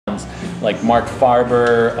like Mark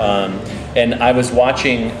Farber, and I was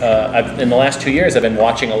watching, in the last 2 years, I've been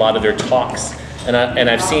watching a lot of their talks. And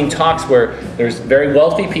I've seen talks where there's very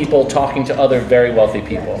wealthy people talking to other very wealthy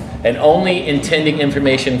people, and only intending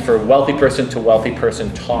information for wealthy person to wealthy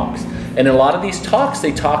person talks. And in a lot of these talks,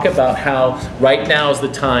 they talk about how right now is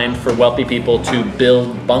the time for wealthy people to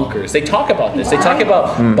build bunkers. They talk about this. They talk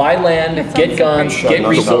about buy land, get guns, get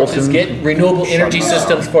resources, get renewable energy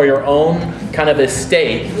systems for your own kind of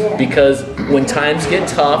estate, because when times get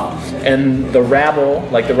tough and the rabble,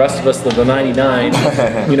 like the rest of us, the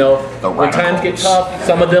 99, you know, when times get tough,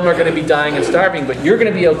 some of them are going to be dying and starving, but you're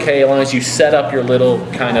going to be okay as long as you set up your little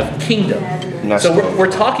kind of kingdom. So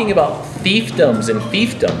we're talking about fiefdoms and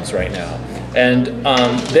fiefdoms right now. And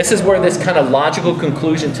this is where this kind of logical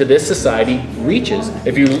conclusion to this society reaches.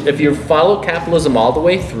 If you follow capitalism all the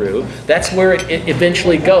way through, that's where it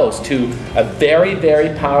eventually goes, to a very,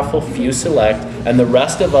 very powerful few select, and the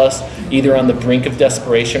rest of us either on the brink of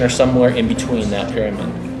desperation or somewhere in between that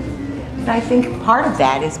pyramid. But I think part of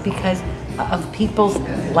that is because of people's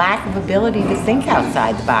lack of ability to think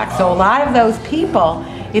outside the box. So a lot of those people,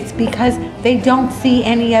 it's because they don't see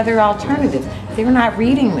any other alternatives. They're not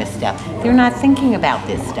reading this stuff. They're not thinking about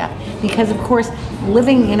this stuff. Because of course,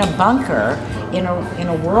 living in a bunker in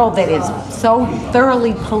a world that is so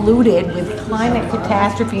thoroughly polluted with climate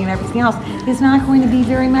catastrophe and everything else is not going to be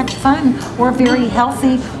very much fun or very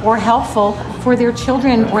healthy or helpful for their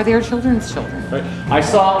children or their children's children. Right. I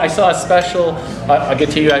saw a special, I'll get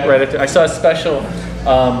to you right after. I saw a special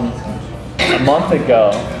a month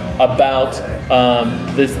ago about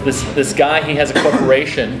this guy. He has a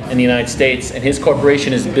corporation in the United States, and his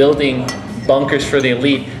corporation is building bunkers for the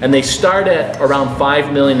elite, and they start at around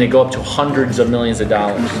 5 million, they go up to hundreds of millions of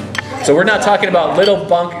dollars. So we're not talking about little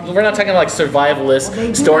we're not talking about like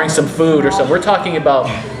survivalists storing some food or something. We're talking about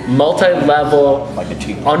multi-level,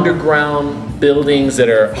 underground buildings that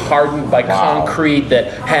are hardened by concrete,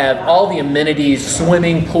 that have all the amenities,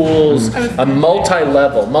 swimming pools, a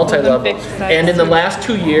multi-level. And in the last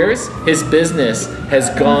 2 years, his business has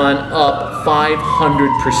gone up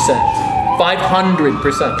 500%.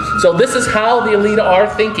 500%. So this is how the elite are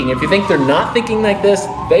thinking. If you think they're not thinking like this,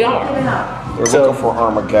 they are. They're looking for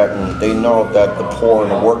Armageddon. They know that the poor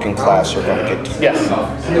and the working class are going to get to it.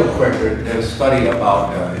 Yes. Real quick, there's a study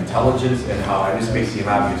about intelligence and how, and this may seem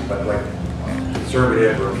obvious, but like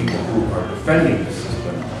conservative or people who are defending the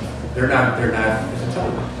system, they're not as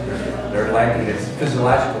intelligent. They're lacking this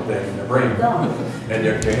physiological thing in their brain,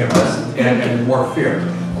 and they have less and more fear,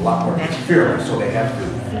 a lot more fear. So they have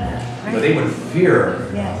to. You know, they would fear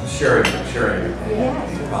sharing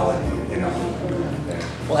equality, you know.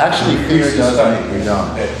 Well, actually, fear does make you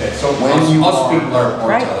dumb. So when you us people are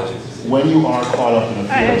more intelligent. When you are caught up in a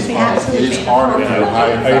fear response, it is harder to I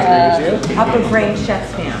agree with you. Upper brain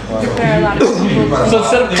shuts down. So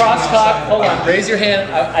instead of crosstalk, hold on, raise your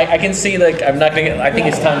hand. I can see, like, I'm not going to get, I think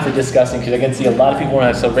it's time for discussing, because I can see a lot of people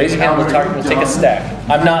want to, so raise your hand, we'll take a stack.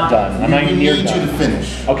 I'm not done. I'm not even near done. I need you to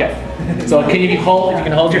finish. Okay. So if you can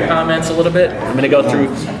hold your comments a little bit, I'm going to go through,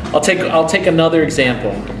 I'll take another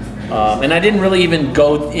example. And I didn't really even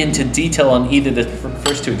go into detail on either the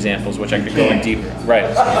first two examples, which I could go in deeper. Right.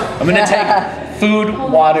 I'm going to take food,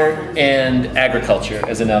 water, and agriculture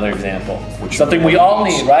as another example. Something we all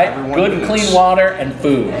need, right? Good and clean water and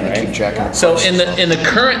food, right? So in the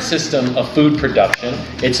current system of food production,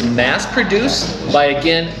 it's mass produced by,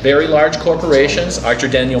 again, very large corporations, Archer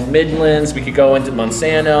Daniel Midlands, we could go into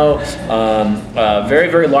Monsanto, very,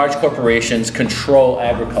 very large corporations control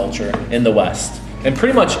agriculture in the West. And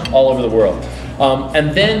pretty much all over the world.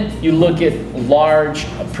 And then you look at large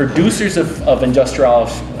producers of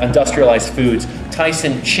industrialized foods,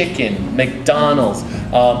 Tyson Chicken, McDonald's,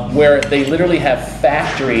 where they literally have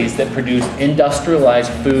factories that produce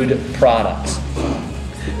industrialized food products.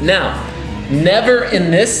 Now, never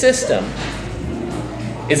in this system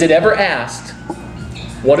is it ever asked,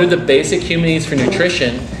 what are the basic human needs for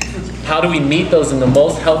nutrition? How do we meet those in the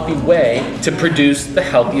most healthy way to produce the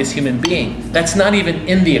healthiest human being? That's not even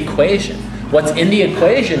in the equation. What's in the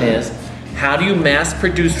equation is, how do you mass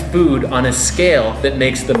produce food on a scale that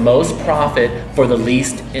makes the most profit for the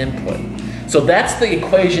least input? So that's the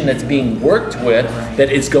equation that's being worked with,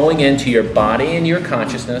 that is going into your body and your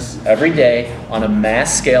consciousness every day on a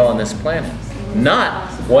mass scale on this planet.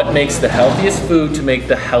 Not what makes the healthiest food to make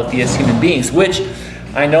the healthiest human beings, which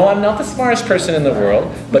I know I'm not the smartest person in the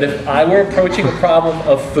world, but if I were approaching a problem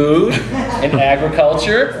of food and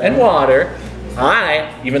agriculture and water,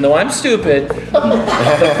 even though I'm stupid,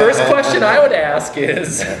 the first question I would ask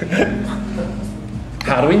is,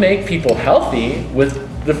 how do we make people healthy with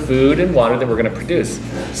the food and water that we're going to produce.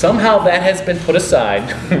 Somehow that has been put aside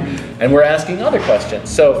and we're asking other questions.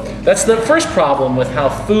 So that's the first problem with how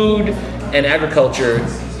food and agriculture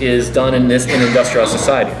is done in industrial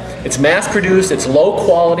society. It's mass produced, it's low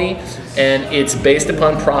quality, and it's based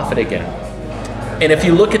upon profit again. And if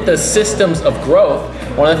you look at the systems of growth,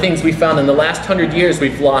 one of the things we found in the last 100 years,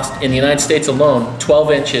 we've lost, in the United States alone,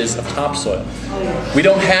 12 inches of topsoil. We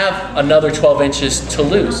don't have another 12 inches to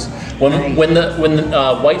lose. When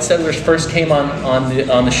the white settlers first came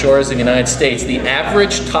on the shores of the United States, the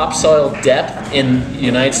average topsoil depth in the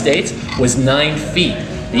United States was 9 feet.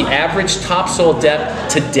 The average topsoil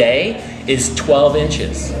depth today is 12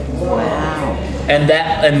 inches. Wow.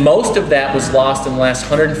 And most of that was lost in the last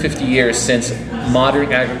 150 years since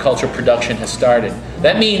modern agricultural production has started.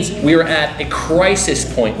 That means we are at a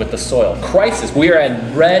crisis point with the soil. Crisis. We are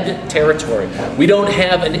in red territory. We don't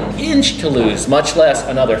have an inch to lose, much less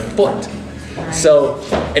another foot. So,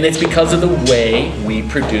 and it's because of the way we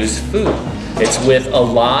produce food. It's with a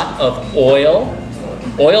lot of oil.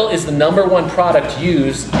 Oil is the #1 product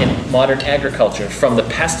used in modern agriculture, from the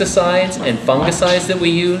pesticides and fungicides that we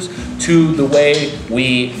use to the way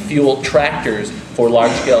we fuel tractors for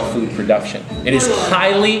large-scale food production. It is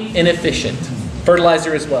highly inefficient.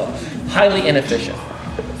 Fertilizer as well, highly inefficient.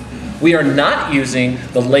 We are not using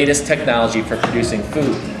the latest technology for producing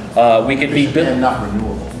food. We could be And not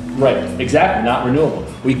renewable. Right, exactly, not renewable.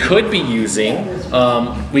 We could be using,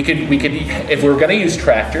 if we're going to use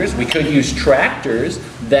tractors, we could use tractors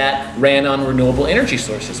that ran on renewable energy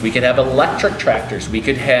sources. We could have electric tractors. We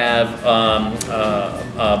could have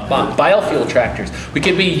biofuel tractors. We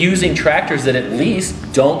could be using tractors that at least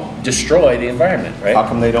don't destroy the environment, right? How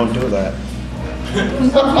come they don't do that?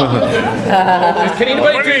 Can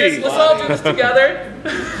anybody do this? Let's all do this together.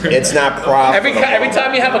 It's not profitable. Every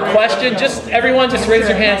time you have a question, everyone just raise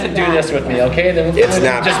your hands and do this with me, okay? Then It's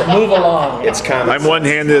not- just move along. It's common. I'm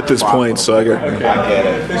one-handed at this point, so I got. I get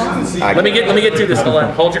it. Let me get through this.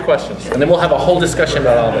 Hold your questions, and then we'll have a whole discussion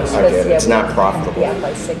about all this. I get it. It's not profitable.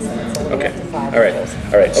 Okay. All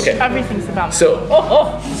right. Okay. Everything's about. So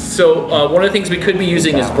one of the things we could be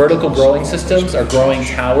using is vertical growing systems or growing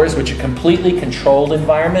towers, which are completely controlled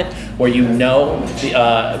environment where you know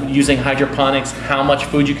using hydroponics how much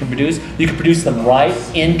food you can produce. You can produce them right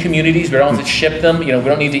in communities. We don't have to ship them. You know, we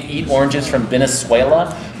don't need to eat oranges from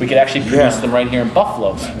Venezuela. We could actually produce them right here in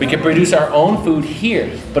Buffalo. We could produce our own food here.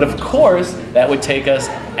 But of course, that would take us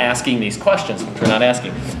asking these questions, which we're not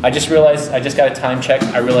asking. I just realized I just got a time check.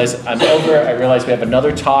 I realize I'm over. I realize we have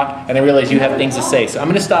another talk, and I realize you have things to say. So I'm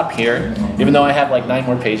going to stop here, even though I have like 9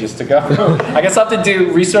 more pages to go. I guess I'll have to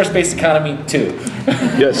do resource-based economy too.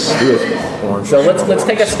 Yes. So let's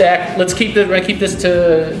take a stack. Let's keep this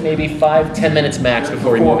to maybe 5-10 minutes max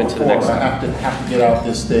before we move into the next I one. have to get out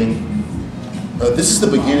this thing. This is the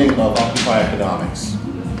beginning of Occupy Economics.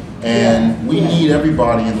 And we need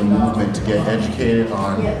everybody in the movement to get educated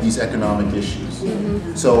on these economic issues.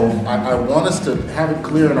 So I want us to have it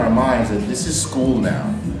clear in our minds that this is school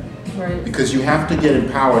now. Right. Because you have to get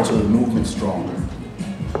empowered so the movement's stronger.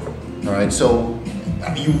 All right, so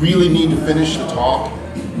you really need to finish the talk.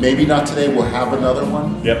 Maybe not today, we'll have another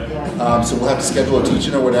one. Yep. So we'll have to schedule a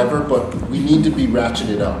teaching or whatever, but we need to be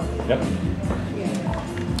ratcheted up. Yep.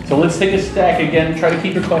 So let's take a stack again. Try to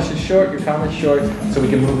keep your questions short, your comments short, so we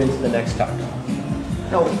can move into the next topic.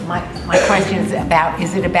 So my question is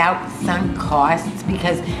it about sunk costs?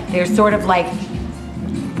 Because they're sort of like,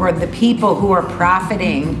 for the people who are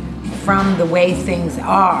profiting from the way things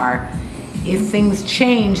are, if things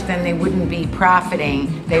change, then they wouldn't be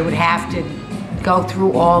profiting. They would have to go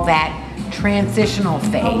through all that transitional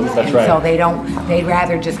phase. That's and right. so they'd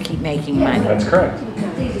rather just keep making money. That's correct.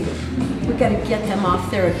 We got to get them off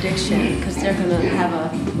their addiction because they're going to have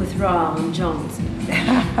a withdrawal in Jones.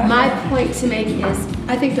 My point to make is,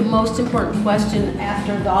 I think the most important question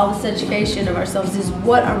after all this education of ourselves is,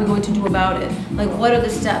 what are we going to do about it? Like, what are the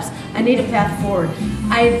steps? I need a path forward.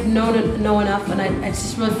 I know enough, and it's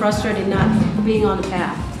just really frustrating not being on the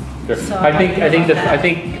path. Sure. So I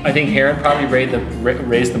think Heron probably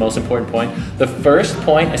raised the most important point. The first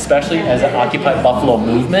point, especially as an Occupy Buffalo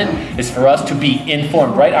movement, is for us to be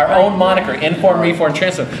informed, right? Our own moniker, inform, reform,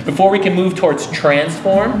 transform. Before we can move towards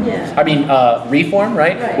transform, reform,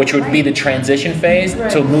 right? Which would be the transition phase,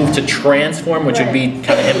 to move to transform, which would be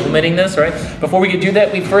kind of implementing this, right? Before we could do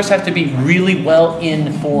that, we first have to be really well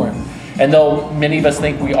informed. And though many of us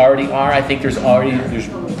think we already are, I think there's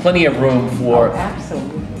plenty of room for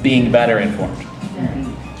being better informed.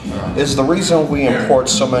 Is the reason we import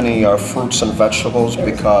so many fruits and vegetables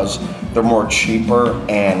because they're more cheaper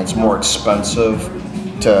and it's more expensive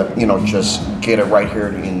to, you know, just get it right here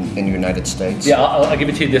in the United States? Yeah, I'll give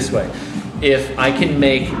it to you this way. If I can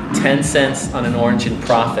make 10 cents on an orange in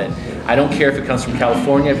profit, I don't care if it comes from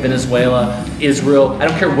California, Venezuela, Israel, I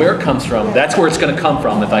don't care where it comes from. That's where it's going to come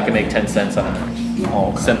from if I can make 10 cents on an orange. Oh,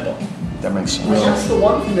 okay. Simple. That makes sense. That's the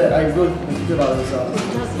one thing that I really think about is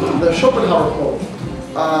the Schopenhauer quote.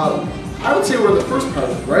 I would say we're the first part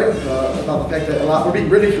of it, right? About the fact that we're being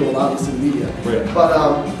ridiculed, obviously, in the media. Right.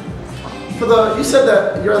 But you said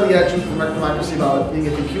that you're on the edge of democracy about it being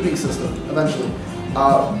a computing system eventually.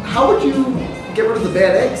 How would you get rid of the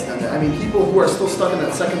bad eggs then? I mean, people who are still stuck in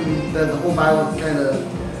that the whole violent kind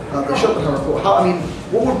of the Schopenhauer quote. How? I mean,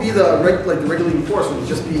 what would be the regulating force? Would it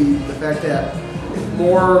just be the fact that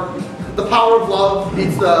the power of love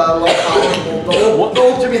beats the love power? The old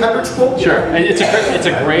Jimi Hendrix quote. Sure, and it's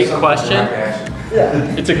a great question.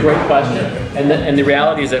 Yeah. It's a great question, and the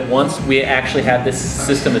reality is that once we actually had this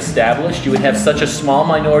system established, you would have such a small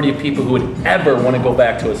minority of people who would ever want to go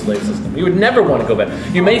back to a slave system. You would never want to go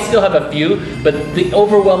back. You may still have a few, but the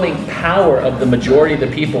overwhelming power of the majority of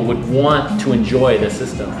the people would want to enjoy the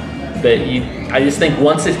system. I just think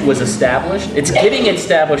once it was established, it's getting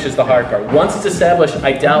established is the hard part. Once it's established,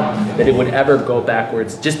 I doubt that it would ever go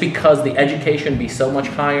backwards, just because the education would be so much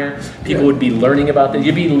higher. People would be learning about this.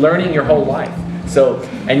 You'd be learning your whole life. So,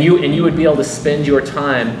 and you would be able to spend your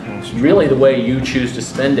time really the way you choose to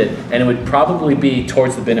spend it, and it would probably be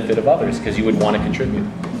towards the benefit of others because you would want to contribute.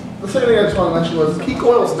 The second thing I just want to mention was peak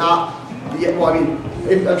oil is not. Well, I mean,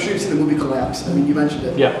 I'm sure you've seen the movie Collapse. I mean, you mentioned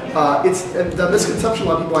it. Yeah. It's the misconception a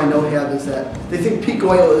lot of people I know have is that they think peak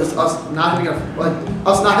oil is us not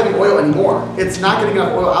having oil anymore. It's not getting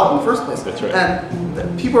enough oil out in the first place. That's right.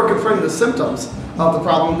 And people are confronting the symptoms of the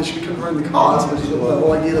problem. They should be confronting the cause, which is the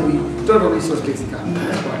whole idea that we don't have a resource-based economy.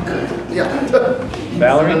 Yeah.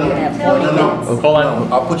 Valerie? No. Hold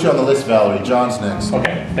on. I'll put you on the list, Valerie. John's next.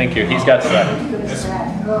 Okay, thank you. He's got that.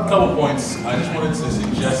 A couple points. I just wanted to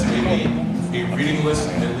suggest maybe a reading list,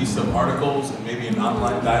 at least of articles, and maybe an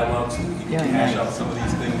online dialogue so we can hash out some of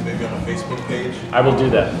these things, maybe on a Facebook page. I will do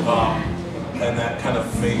that. And that kind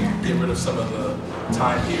of may get rid of some of the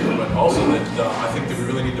time here, but also that I think that we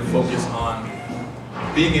really need to focus on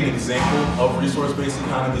being an example of resource-based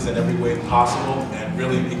economies in every way possible, and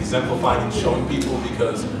really exemplifying and showing people,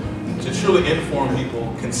 because to truly inform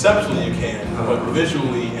people, conceptually you can, but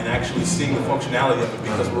visually and actually seeing the functionality of it,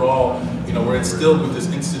 because we're all, we're instilled with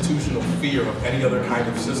this institutional fear of any other kind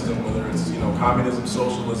of system, whether it's, communism,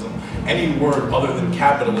 socialism, any word other than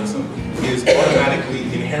capitalism is automatically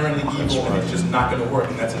inherently evil, and it's just not going to work,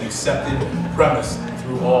 and that's an accepted premise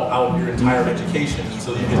throughout your entire education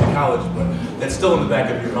until you get to college, but that's still in the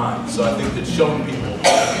back of your mind. So I think that showing people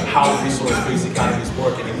how resource-based economies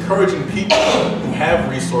work and encouraging people who have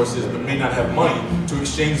resources but may not have money to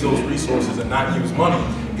exchange those resources and not use money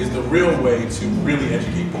is the real way to really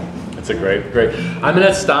educate people. That's a great. I'm going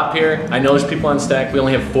to stop here. I know there's people on stack. We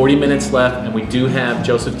only have 40 minutes left, and we do have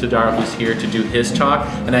Joseph Todaro who's here to do his talk,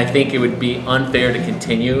 and I think it would be unfair to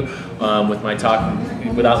continue with my talk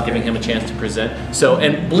without giving him a chance to present. So,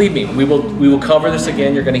 and believe me, we will cover this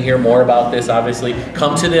again. You're going to hear more about this, obviously.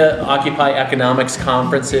 Come to the Occupy Economics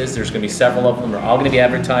conferences. There's going to be several of them. They're all going to be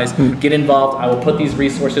advertised. Get involved. I will put these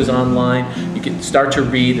resources online. You can start to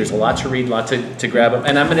read. There's a lot to read, a lot to grab up.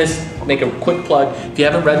 And I'm going to make a quick plug. If you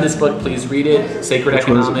haven't read this book, please read it. Sacred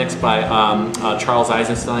Economics by Charles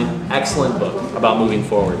Eisenstein. Excellent book about moving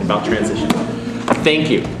forward, about transition. Thank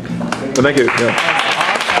you. Thank you. Yeah.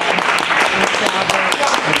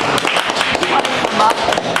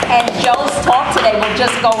 And Joe's talk today, we'll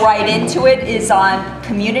just go right into it, is on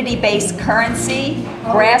community-based currency,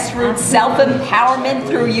 grassroots self-empowerment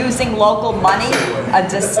through using local money, a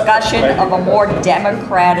discussion of a more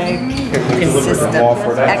democratic system,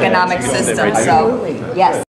 economic system. So, yes.